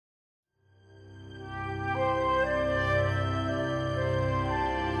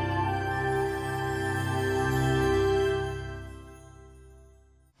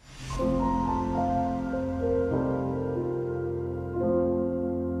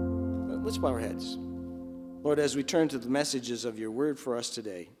Let's bow our heads. Lord, as we turn to the messages of your word for us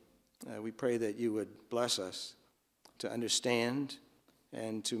today, we pray that you would bless us to understand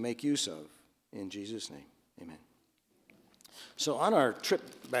and to make use of. In Jesus' name, amen. So on our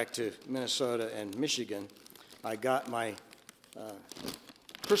trip back to Minnesota and Michigan, I got my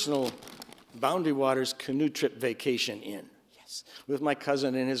personal Boundary Waters canoe trip vacation in. Yes, with my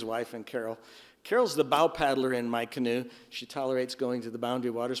cousin and his wife and Carol. Carol's the bow paddler in my canoe. She tolerates going to the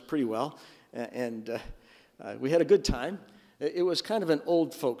Boundary Waters pretty well, and we had a good time. It was kind of an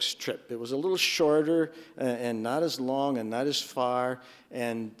old folks trip. It was a little shorter and not as long and not as far,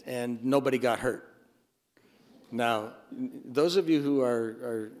 and nobody got hurt. Now, those of you who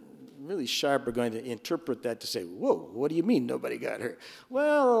are really sharp are going to interpret that to say, whoa, what do you mean nobody got hurt?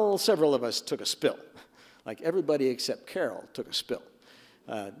 Well, several of us took a spill. Like everybody except Carol took a spill.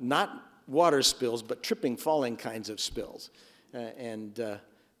 Not water spills, but tripping, falling kinds of spills. And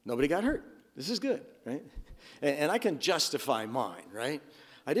nobody got hurt. This is good, right? And I can justify mine, right?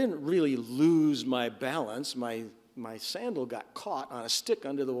 I didn't really lose my balance. My sandal got caught on a stick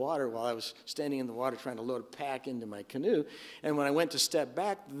under the water while I was standing in the water trying to load a pack into my canoe. And when I went to step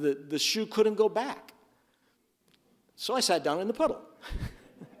back, the shoe couldn't go back. So I sat down in the puddle.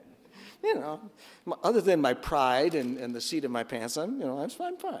 You know, other than my pride and the seat of my pants, I'm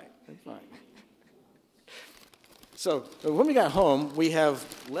fine. I'm fine. So when we got home, we have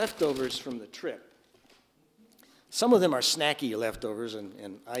leftovers from the trip. Some of them are snacky leftovers,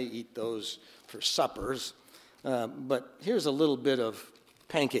 and I eat those for suppers. But here's a little bit of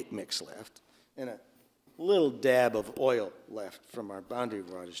pancake mix left, and a little dab of oil left from our Boundary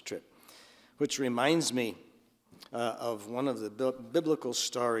Waters trip, which reminds me of one of the biblical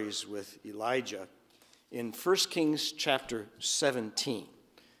stories with Elijah in 1 Kings chapter 17.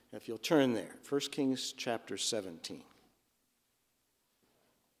 If you'll turn there, 1 Kings chapter 17.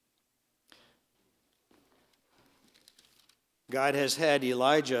 God has had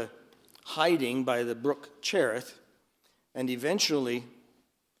Elijah hiding by the brook Cherith, and eventually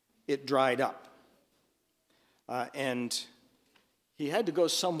it dried up. And he had to go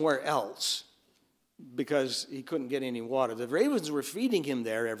somewhere else because he couldn't get any water. The ravens were feeding him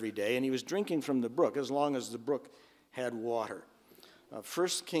there every day, and he was drinking from the brook as long as the brook had water. 1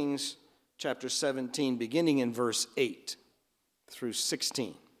 Kings chapter 17, beginning in verse 8 through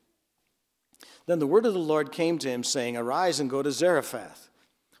 16. Then the word of the Lord came to him, saying, Arise and go to Zarephath,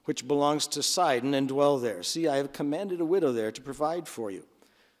 which belongs to Sidon, and dwell there. See, I have commanded a widow there to provide for you.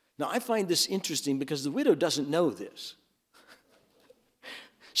 Now, I find this interesting because the widow doesn't know this.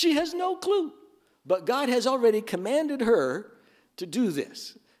 She has no clue. But God has already commanded her to do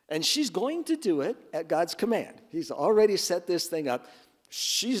this. And she's going to do it at God's command. He's already set this thing up.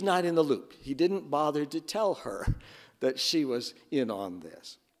 She's not in the loop. He didn't bother to tell her that she was in on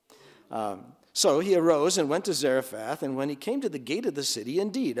this. So he arose and went to Zarephath, and when he came to the gate of the city,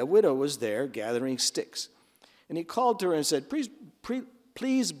 indeed, a widow was there gathering sticks. And he called to her and said,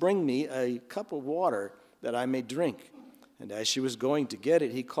 Please bring me a cup of water that I may drink. And as she was going to get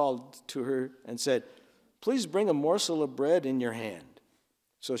it, he called to her and said, Please bring a morsel of bread in your hand.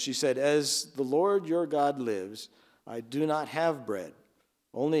 So she said, As the Lord your God lives, I do not have bread,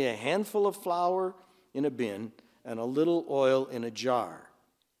 only a handful of flour in a bin and a little oil in a jar.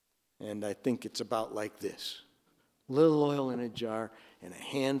 And I think it's about like this. Little oil in a jar and a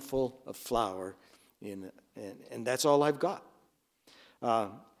handful of flour, and that's all I've got.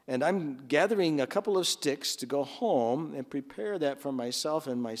 And I'm gathering a couple of sticks to go home and prepare that for myself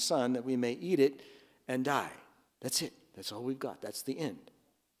and my son that we may eat it and die. That's it. That's all we've got. That's the end.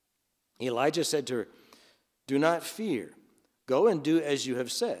 Elijah said to her, Do not fear. Go and do as you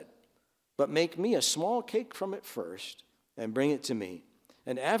have said, but make me a small cake from it first and bring it to me.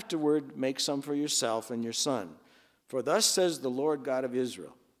 And afterward make some for yourself and your son. For thus says the Lord God of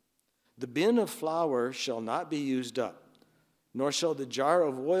Israel, The bin of flour shall not be used up, nor shall the jar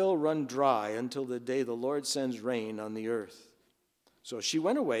of oil run dry until the day the Lord sends rain on the earth. So she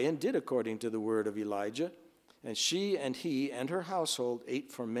went away and did according to the word of Elijah, and she and he and her household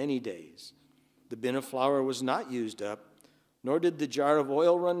ate for many days. The bin of flour was not used up, nor did the jar of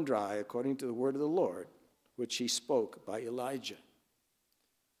oil run dry, according to the word of the Lord, which he spoke by Elijah.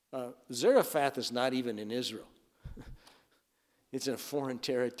 Zarephath is not even in Israel. It's in a foreign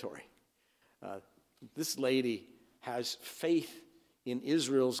territory. This lady has faith in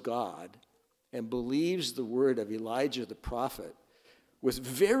Israel's God and believes the word of Elijah the prophet with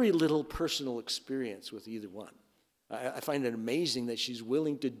very little personal experience with either one. I find it amazing that she's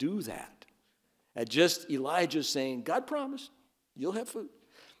willing to do that. At just Elijah saying, God promised, you'll have food.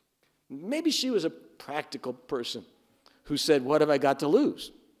 Maybe she was a practical person who said, what have I got to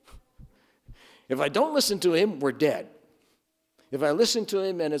lose? If I don't listen to him, we're dead. If I listen to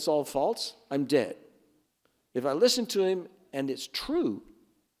him and it's all false, I'm dead. If I listen to him and it's true,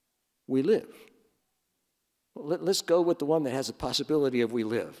 we live. Well, let's go with the one that has a possibility of we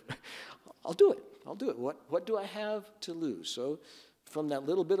live. I'll do it. I'll do it. What do I have to lose? So from that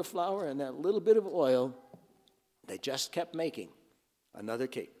little bit of flour and that little bit of oil, they just kept making another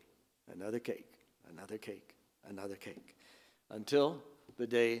cake, another cake, another cake, another cake, until the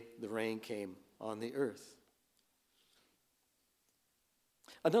day the rain came on the earth.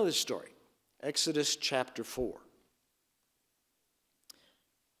 Another story, Exodus chapter 4.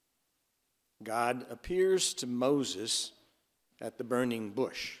 God appears to Moses at the burning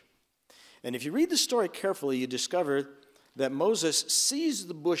bush. And if you read the story carefully, you discover that Moses sees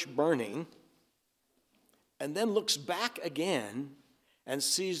the bush burning and then looks back again and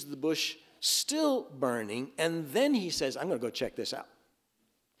sees the bush still burning, and then he says, I'm going to go check this out.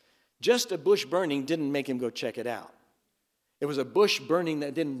 Just a bush burning didn't make him go check it out. It was a bush burning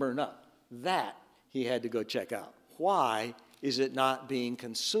that didn't burn up. That he had to go check out. Why is it not being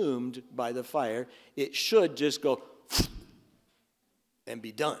consumed by the fire? It should just go and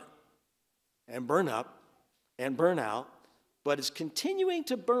be done and burn up and burn out, but it's continuing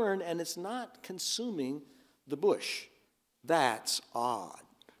to burn and it's not consuming the bush. That's odd.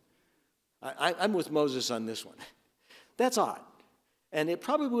 I'm with Moses on this one. That's odd. And it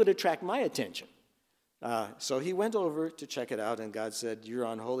probably would attract my attention. So he went over to check it out, and God said, you're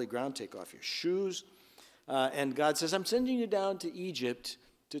on holy ground, take off your shoes. And God says, I'm sending you down to Egypt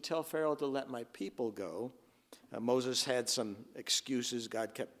to tell Pharaoh to let my people go. Moses had some excuses.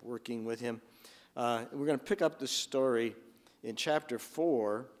 God kept working with him. We're going to pick up the story in chapter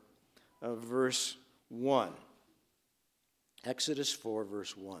 4, verse 1. Exodus 4,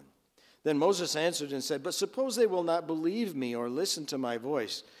 verse 1. Then Moses answered and said, but suppose they will not believe me or listen to my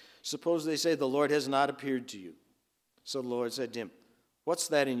voice. Suppose they say, the Lord has not appeared to you. So the Lord said to him, what's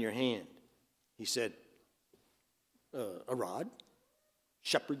that in your hand? He said, a rod,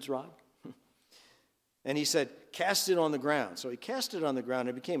 shepherd's rod. And he said, cast it on the ground. So he cast it on the ground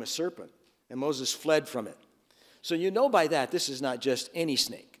and it became a serpent. And Moses fled from it. So you know by that, this is not just any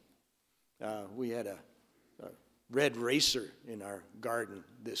snake. We had a red racer in our garden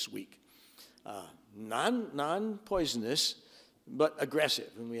this week. Non-poisonous, but aggressive.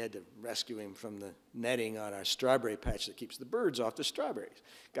 And we had to rescue him from the netting on our strawberry patch that keeps the birds off the strawberries.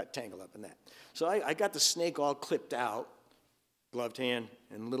 Got tangled up in that. So I got the snake all clipped out, gloved hand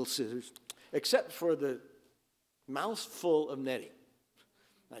and little scissors, except for the mouth full of netting.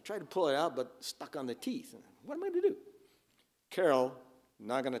 I tried to pull it out, but stuck on the teeth. What am I going to do? Carol,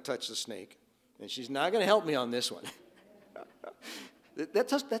 not going to touch the snake, and she's not going to help me on this one.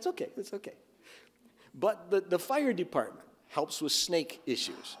 That's okay. That's okay. But the fire department helps with snake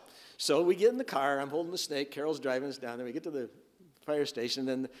issues. So we get in the car. I'm holding the snake. Carol's driving us down there. We get to the fire station,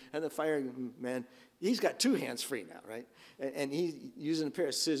 and the fireman, he's got two hands free now, right? And he's using a pair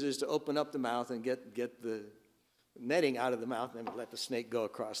of scissors to open up the mouth and get the netting out of the mouth and let the snake go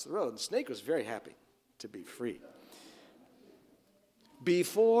across the road. The snake was very happy to be free.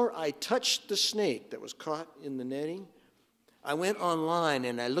 Before I touched the snake that was caught in the netting, I went online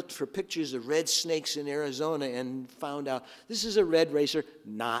and I looked for pictures of red snakes in Arizona and found out this is a red racer,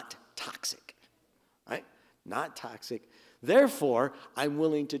 not toxic, right? Not toxic. Therefore, I'm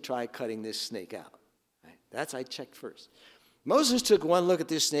willing to try cutting this snake out. Right? That's I checked first. Moses took one look at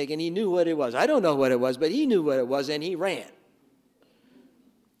this snake and he knew what it was. I don't know what it was, but he knew what it was and he ran.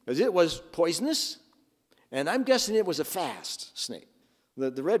 Because it was poisonous, and I'm guessing it was a fast snake.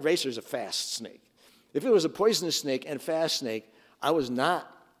 The red racer is a fast snake. If it was a poisonous snake and fast snake, I was not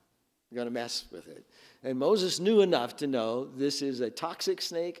going to mess with it. And Moses knew enough to know this is a toxic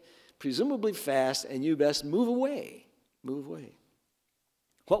snake, presumably fast, and you best move away. Move away.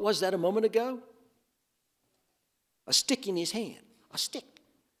 What was that a moment ago? A stick in his hand. A stick.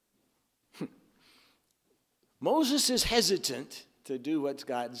 Moses is hesitant to do what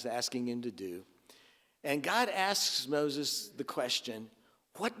God's asking him to do. And God asks Moses the question,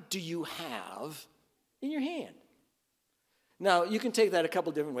 what do you have in your hand? Now, you can take that a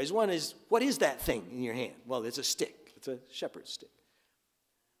couple different ways. One is, what is that thing in your hand? Well, it's a stick. It's a shepherd's stick.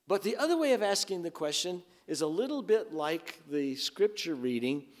 But the other way of asking the question is a little bit like the scripture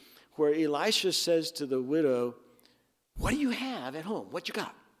reading where Elisha says to the widow, what do you have at home? What you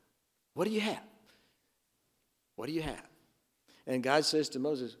got? What do you have? What do you have? And God says to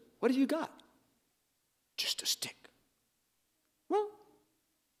Moses, what do you got? Just a stick. Well,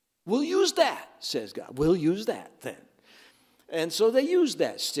 we'll use that, says God. We'll use that then. And so they used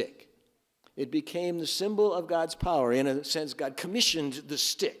that stick. It became the symbol of God's power. In a sense, God commissioned the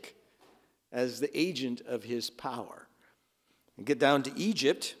stick as the agent of his power. And get down to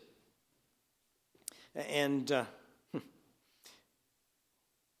Egypt, and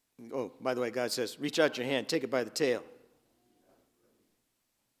oh, by the way, God says, reach out your hand, take it by the tail.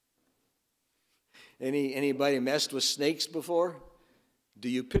 Anybody messed with snakes before? Do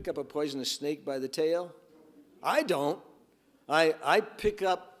you pick up a poisonous snake by the tail? I don't. I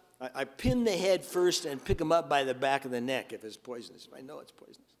pin the head first and pick them up by the back of the neck if it's poisonous. I know it's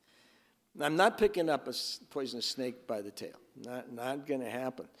poisonous. I'm not picking up a poisonous snake by the tail. Not going to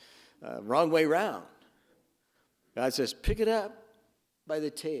happen. Wrong way round. God says, pick it up by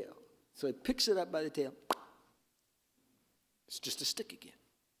the tail. So he picks it up by the tail. It's just a stick again.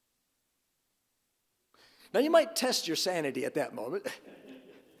 Now you might test your sanity at that moment.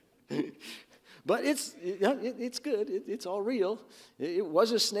 But it's good. It's all real. It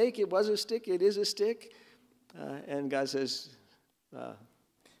was a snake. It was a stick. It is a stick. And God says,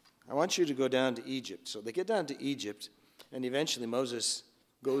 I want you to go down to Egypt. So they get down to Egypt, and eventually Moses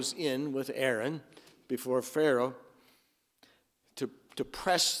goes in with Aaron before Pharaoh to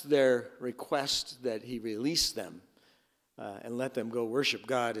press their request that he release them and let them go worship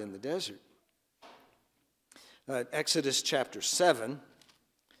God in the desert. Exodus chapter 7,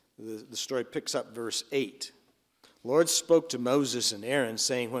 the story picks up verse 8. The Lord spoke to Moses and Aaron,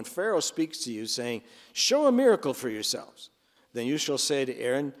 saying, when Pharaoh speaks to you, saying, show a miracle for yourselves, then you shall say to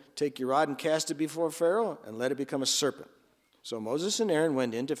Aaron, take your rod and cast it before Pharaoh, and let it become a serpent. So Moses and Aaron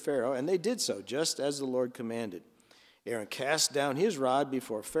went in to Pharaoh, and they did so, just as the Lord commanded. Aaron cast down his rod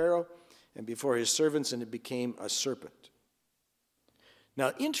before Pharaoh and before his servants, and it became a serpent.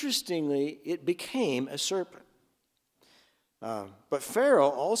 Now, interestingly, it became a serpent. But Pharaoh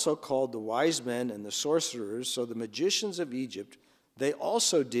also called the wise men and the sorcerers, so the magicians of Egypt, they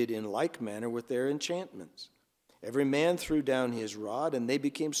also did in like manner with their enchantments. Every man threw down his rod, and they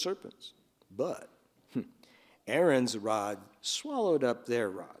became serpents. But Aaron's rod swallowed up their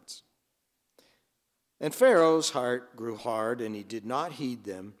rods. And Pharaoh's heart grew hard, and he did not heed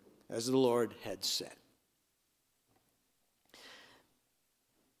them, as the Lord had said.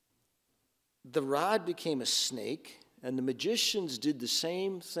 The rod became a snake, and the magicians did the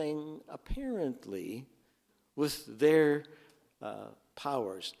same thing, apparently, with their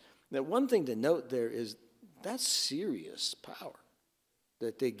powers. Now, one thing to note there is that's serious power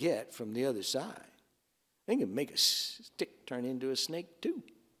that they get from the other side. They can make a stick turn into a snake, too.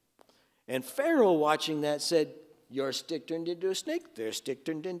 And Pharaoh, watching that, said, your stick turned into a snake, their stick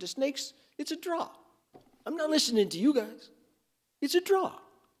turned into snakes. It's a draw. I'm not listening to you guys. It's a draw.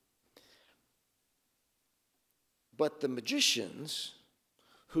 But the magicians,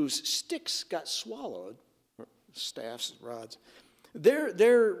 whose sticks got swallowed, or staffs, rods,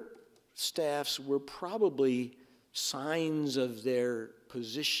 their staffs were probably signs of their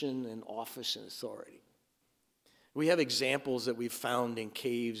position and office and authority. We have examples that we've found in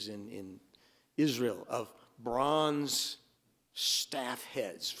caves in Israel of bronze staff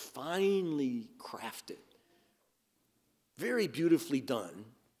heads, finely crafted, very beautifully done.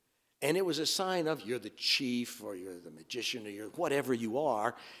 And it was a sign of you're the chief or you're the magician or you're whatever you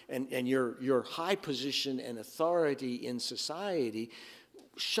are, and your high position and authority in society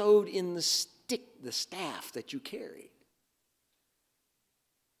showed in the stick, the staff that you carried.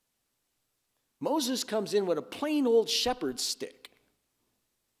 Moses comes in with a plain old shepherd's stick,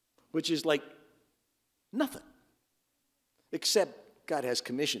 which is like nothing, except God has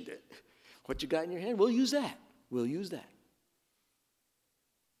commissioned it. What you got in your hand, we'll use that. We'll use that.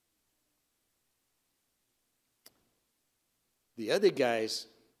 The other guys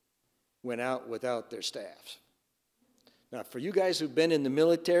went out without their staffs. Now, for you guys who've been in the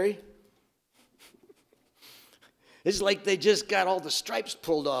military, it's like they just got all the stripes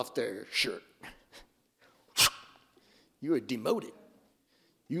pulled off their shirt. You are demoted.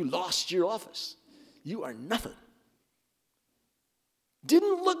 You lost your office. You are nothing.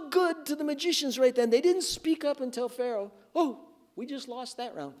 Didn't look good to the magicians right then. They didn't speak up and tell Pharaoh, oh, we just lost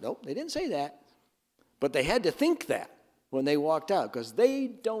that round. Nope, they didn't say that. But they had to think that when they walked out, because they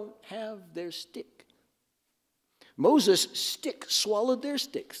don't have their stick. Moses' stick swallowed their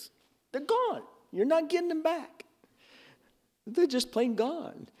sticks. They're gone. You're not getting them back. They're just plain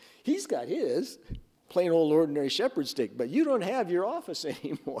gone. He's got his plain old ordinary shepherd stick, but you don't have your office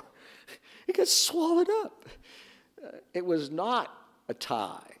anymore. It got swallowed up. It was not a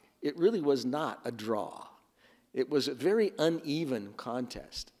tie. It really was not a draw. It was a very uneven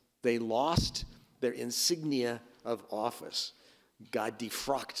contest. They lost their insignia of office. God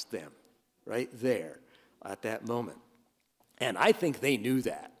defrocked them right there at that moment. And I think they knew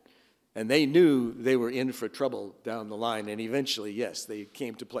that. And they knew they were in for trouble down the line. And eventually, yes, they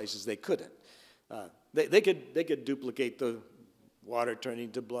came to places they couldn't. They could duplicate the water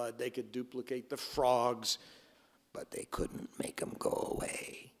turning to blood. They could duplicate the frogs, but they couldn't make them go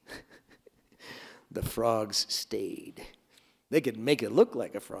away. The frogs stayed. They could make it look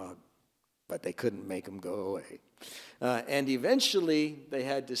like a frog, but they couldn't make them go away. And eventually, they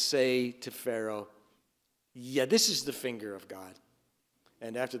had to say to Pharaoh, yeah, this is the finger of God.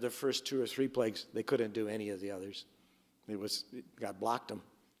 And after the first 2 or 3 plagues, they couldn't do any of the others. God blocked them,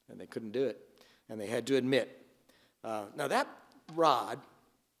 and they couldn't do it. And they had to admit. Now that rod,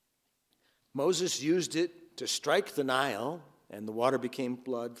 Moses used it to strike the Nile, and the water became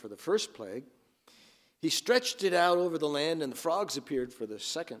blood for the first plague. He stretched it out over the land, and the frogs appeared for the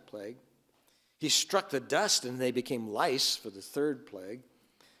second plague. He struck the dust, and they became lice for the third plague.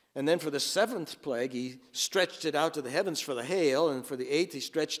 And then for the 7th plague, he stretched it out to the heavens for the hail, and for the 8th, he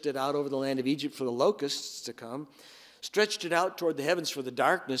stretched it out over the land of Egypt for the locusts to come, stretched it out toward the heavens for the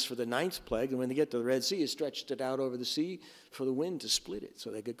darkness for the 9th plague, and when they get to the Red Sea, he stretched it out over the sea for the wind to split it so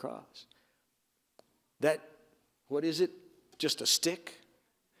they could cross. That, what is it? Just a stick?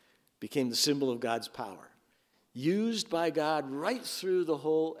 Became the symbol of God's power. Used by God right through the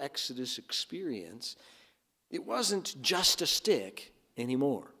whole Exodus experience. It wasn't just a stick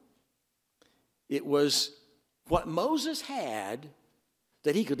anymore. It was what Moses had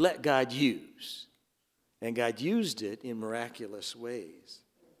that he could let God use. And God used it in miraculous ways.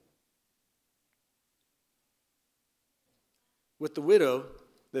 With the widow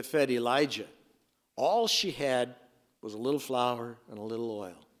that fed Elijah, all she had was a little flour and a little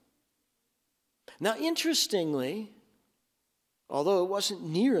oil. Now, interestingly, although it wasn't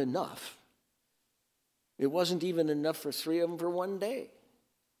near enough, it wasn't even enough for 3 of them for one day.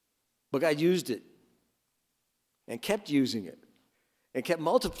 But God used it and kept using it and kept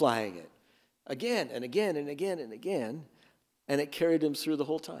multiplying it again and again and again and again, and it carried him through the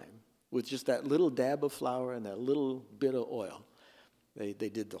whole time with just that little dab of flour and that little bit of oil. They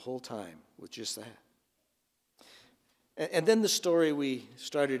did the whole time with just that. And then the story we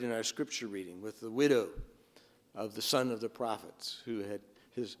started in our scripture reading with the widow of the son of the prophets who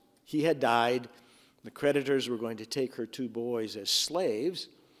had died. The creditors were going to take her 2 boys as slaves,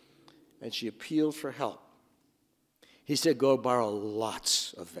 and she appealed for help. He said, go borrow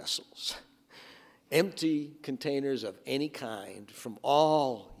lots of vessels, empty containers of any kind from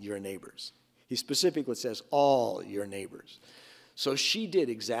all your neighbors. He specifically says all your neighbors. So she did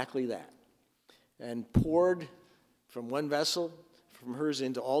exactly that and poured from one vessel, from hers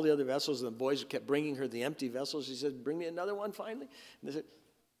into all the other vessels, and the boys kept bringing her the empty vessels. She said, bring me another one finally. And they said,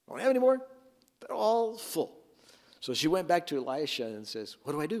 don't have any more. They're all full. So she went back to Elisha and says,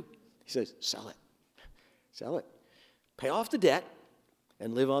 what do I do? He says, sell it. Sell it. Pay off the debt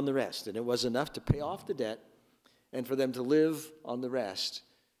and live on the rest. And it was enough to pay off the debt and for them to live on the rest.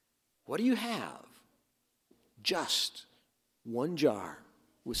 What do you have? Just 1 jar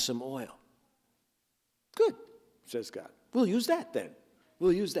with some oil. Good, says God. We'll use that then.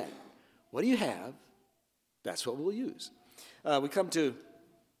 We'll use that. What do you have? That's what we'll use. We come to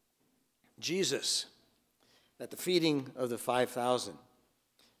Jesus at the feeding of the 5,000.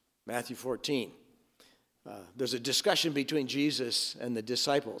 Matthew 14. There's a discussion between Jesus and the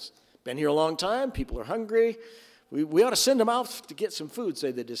disciples. Been here a long time. People are hungry. We ought to send them out to get some food,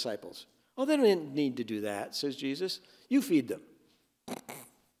 say the disciples. Oh, they don't need to do that, says Jesus. You feed them.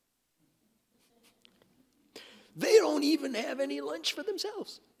 They don't even have any lunch for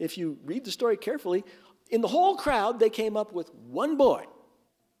themselves. If you read the story carefully, in the whole crowd, they came up with 1 boy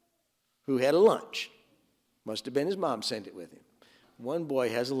who had a lunch. Must have been his mom sent it with him. 1 boy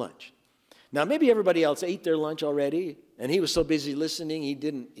has a lunch. Now, maybe everybody else ate their lunch already, and he was so busy listening, he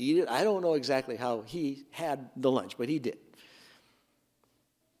didn't eat it. I don't know exactly how he had the lunch, but he did.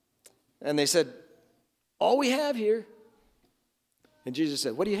 And they said, all we have here. And Jesus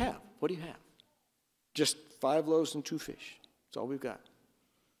said, what do you have? What do you have? Just 5 loaves and 2 fish. That's all we've got.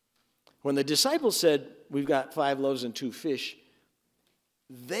 When the disciples said, we've got 5 loaves and 2 fish,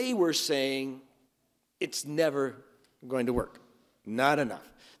 they were saying, it's never going to work. Not enough.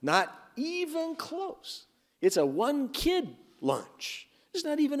 Not even close. It's a 1-kid lunch. It's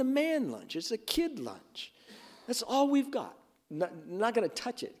not even a man lunch. It's a kid lunch. That's all we've got. Not going to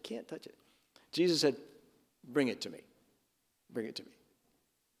touch it. Can't touch it. Jesus said, bring it to me. Bring it to me.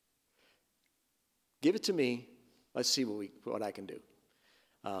 Give it to me. Let's see what I can do.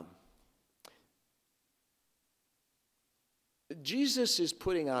 Jesus is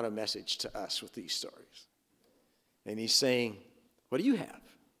putting out a message to us with these stories. And he's saying, what do you have?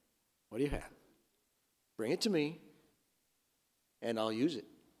 What do you have? Bring it to me, and I'll use it.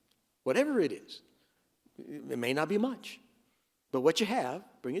 Whatever it is. It may not be much. But what you have,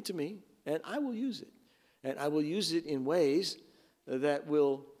 bring it to me, and I will use it. And I will use it in ways that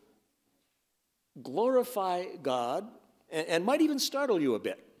will glorify God and might even startle you a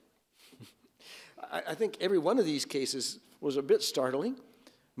bit. I think every one of these cases was a bit startling.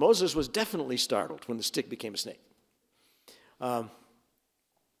 Moses was definitely startled when the stick became a snake. I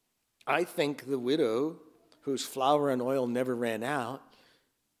think the widow whose flour and oil never ran out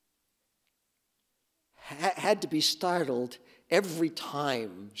had to be startled every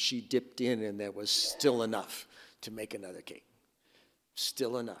time she dipped in and there was still enough to make another cake.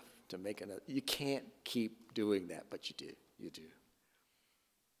 Still enough to make another. You can't keep doing that, but you do. You do.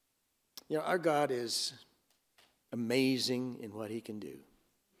 You know, our God is amazing in what he can do.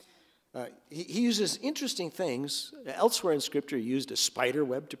 He uses interesting things. Elsewhere in Scripture, he used a spider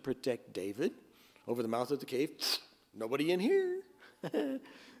web to protect David over the mouth of the cave. Nobody in here.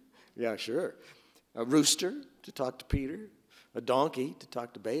 Yeah, sure. A rooster to talk to Peter. A donkey to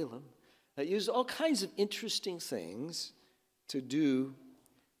talk to Balaam. He used all kinds of interesting things to do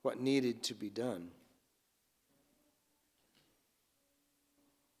what needed to be done.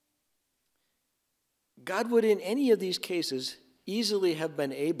 God would, in any of these cases, easily have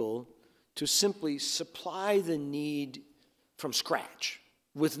been able to simply supply the need from scratch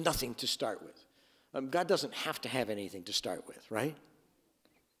with nothing to start with. God doesn't have to have anything to start with, right?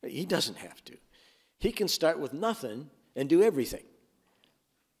 He doesn't have to. He can start with nothing and do everything.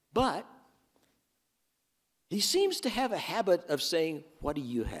 But he seems to have a habit of saying, what do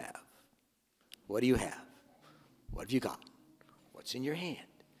you have? What do you have? What have you got? What's in your hand?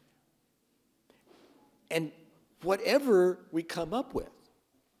 And whatever we come up with,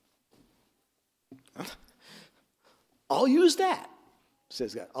 I'll use that,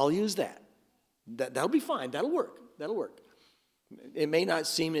 says God. I'll use that. That'll be fine. That'll work. That'll work. It may not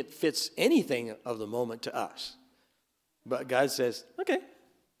seem it fits anything of the moment to us. But God says, okay.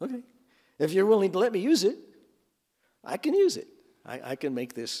 If you're willing to let me use it, I can use it. I can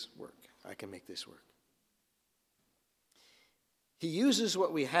make this work. I can make this work. He uses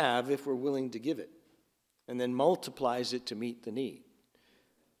what we have if we're willing to give it, and then multiplies it to meet the need.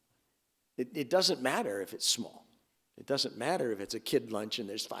 It doesn't matter if it's small. It doesn't matter if it's a kid lunch and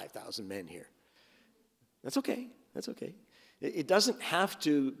there's 5,000 men here. That's okay. That's okay. It doesn't have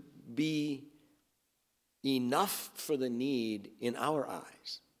to be enough for the need in our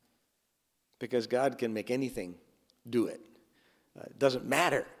eyes, because God can make anything do it. It doesn't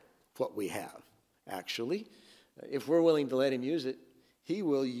matter what we have, actually. If we're willing to let him use it, he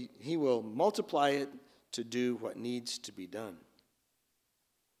will multiply it to do what needs to be done.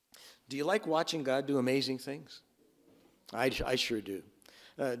 Do you like watching God do amazing things? I sure do.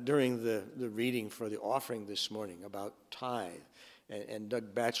 During the reading for the offering this morning about tithe and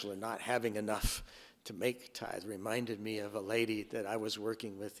Doug Batchelor not having enough to make tithe reminded me of a lady that I was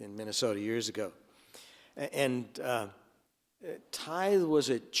working with in Minnesota years ago. And tithe was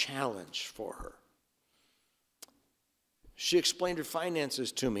a challenge for her. She explained her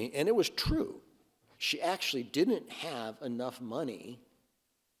finances to me, and it was true. She actually didn't have enough money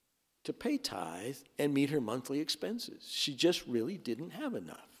to pay tithe and meet her monthly expenses. She just really didn't have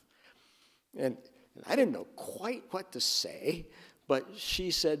enough. And I didn't know quite what to say, but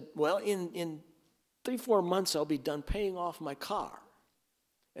she said, well, in 3-4 months, I'll be done paying off my car.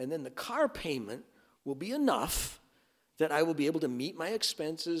 And then the car payment will be enough that I will be able to meet my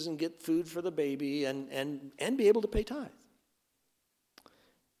expenses and get food for the baby and be able to pay tithe.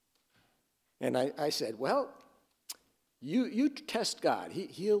 And I said, well, you test God.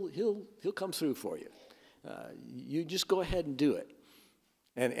 He'll come through for you. You just go ahead and do it.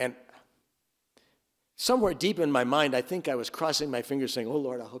 And somewhere deep in my mind, I think I was crossing my fingers saying, oh,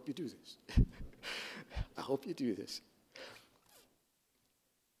 Lord, I hope you do this. I hope you do this.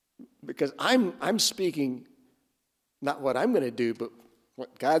 Because I'm speaking not what I'm going to do, but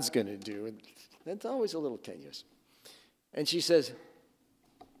what God's going to do. And that's always a little tenuous. And she says,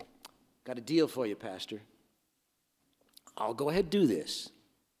 got a deal for you, Pastor. I'll go ahead and do this.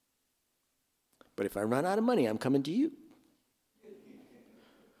 But if I run out of money, I'm coming to you.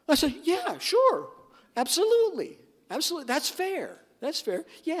 I said, yeah, sure. Absolutely. Absolutely. That's fair. That's fair.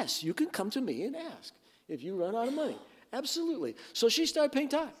 Yes, you can come to me and ask if you run out of money. Absolutely. So she started paying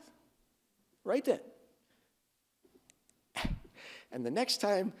tithe right then. And the next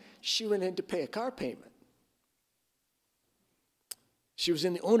time she went in to pay a car payment, she was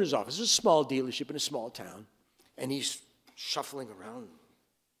in the owner's office. It was a small dealership in a small town. And he's shuffling around,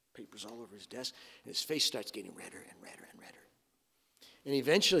 papers all over his desk, and his face starts getting redder and redder and redder. And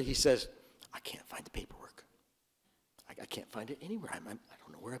eventually he says, I can't find the paperwork. I can't find it anywhere. I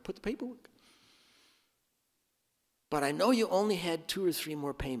don't know where I put the paperwork. But I know you only had 2 or 3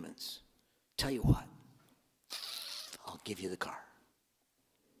 more payments. Tell you what, I'll give you the car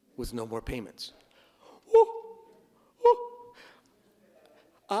with no more payments.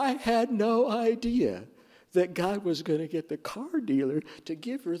 I had no idea that God was going to get the car dealer to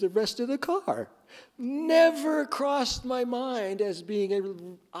give her the rest of the car. Never crossed my mind as being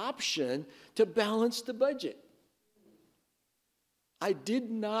an option to balance the budget. I did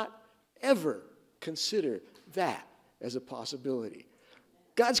not ever consider that as a possibility.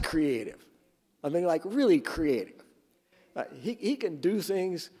 God's creative. I mean, like really creative. He can do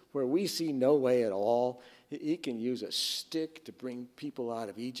things where we see no way at all. He can use a stick to bring people out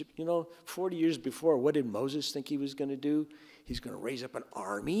of Egypt. 40 years before, what did Moses think he was going to do? He's going to raise up an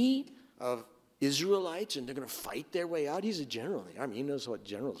army of Israelites, and they're going to fight their way out. He's a general in the army. He knows what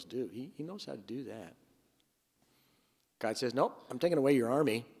generals do. He knows how to do that. God says, nope, I'm taking away your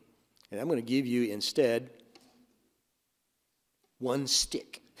army, and I'm going to give you instead one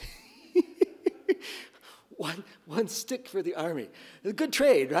stick. One stick for the army. It's a good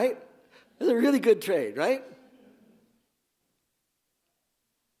trade, right? It's a really good trade, right?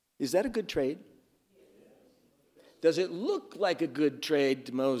 Is that a good trade? Does it look like a good trade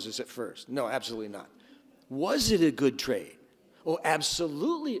to Moses at first? No, absolutely not. Was it a good trade? Oh,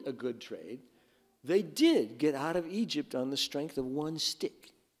 absolutely a good trade. They did get out of Egypt on the strength of one stick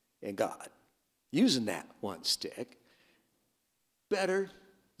in God. Using that one stick, better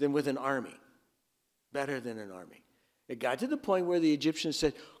than with an army. Better than an army. It got to the point where the Egyptians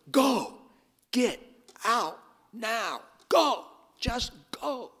said, go, get out now, go, just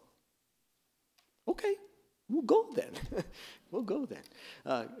go. Okay, we'll go then. We'll go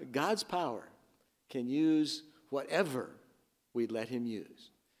then. God's power can use whatever we let him use.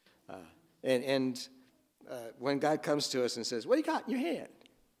 When God comes to us and says, what do you got in your hand?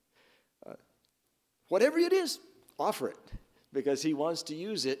 Whatever it is, offer it, because he wants to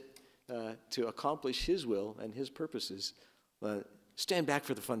use it to accomplish his will and his purposes. Stand back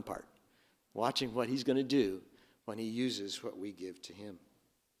for the fun part, watching what he's going to do when he uses what we give to him.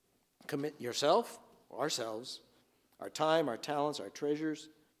 Commit yourself, ourselves, our time, our talents, our treasures,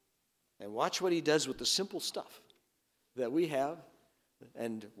 and watch what he does with the simple stuff that we have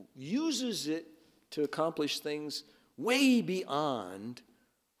and uses it to accomplish things way beyond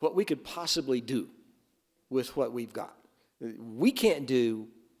what we could possibly do with what we've got. We can't do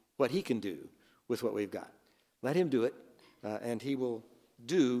what he can do with what we've got. Let him do it, and he will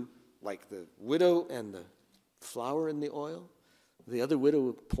do like the widow and the flour in the oil. The other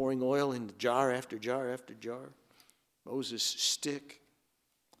widow pouring oil in jar after jar after jar. Moses' stick,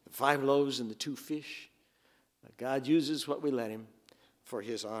 the 5 loaves and the 2 fish. God uses what we let him for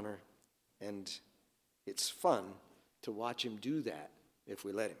his honor, and it's fun to watch him do that if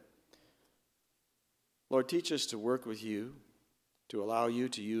we let him. Lord, teach us to work with you, to allow you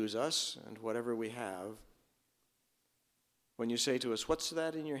to use us and whatever we have. When you say to us, what's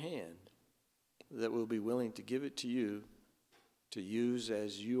that in your hand? That we'll be willing to give it to you to use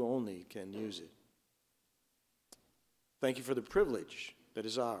as you only can use it. Thank you for the privilege that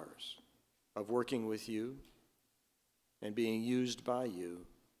is ours of working with you and being used by you.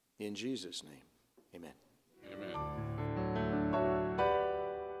 In Jesus' name, amen. Amen.